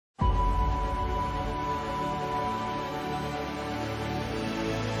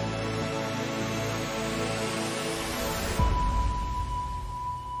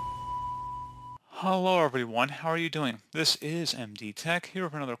Hello everyone, how are you doing? This is MD Tech here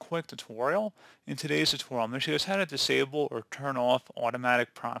with another quick tutorial. In today's tutorial, I'm going to show you guys how to disable or turn off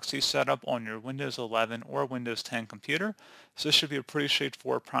automatic proxy setup on your Windows 11 or Windows 10 computer. So this should be a pretty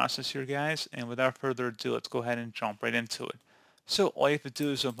straightforward process here, guys, and without further ado, let's go ahead and jump right into it. So all you have to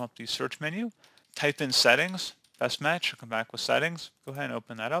do is open up the search menu, type in settings, best match, come back with settings, go ahead and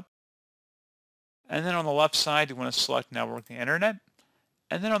open that up. And then on the left side, you want to select networking internet.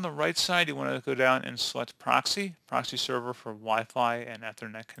 And then on the right side, you want to go down and select proxy server for Wi-Fi and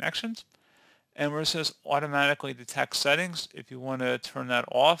Ethernet connections. And where it says automatically detect settings, if you want to turn that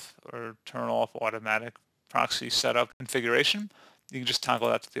off or turn off automatic proxy setup configuration, you can just toggle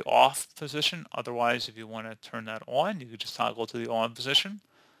that to the off position. Otherwise, if you want to turn that on, you can just toggle to the on position.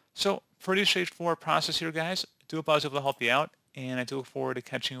 So pretty straightforward process here, guys. I do hope I was able to help you out, and I do look forward to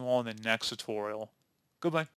catching you all in the next tutorial. Goodbye.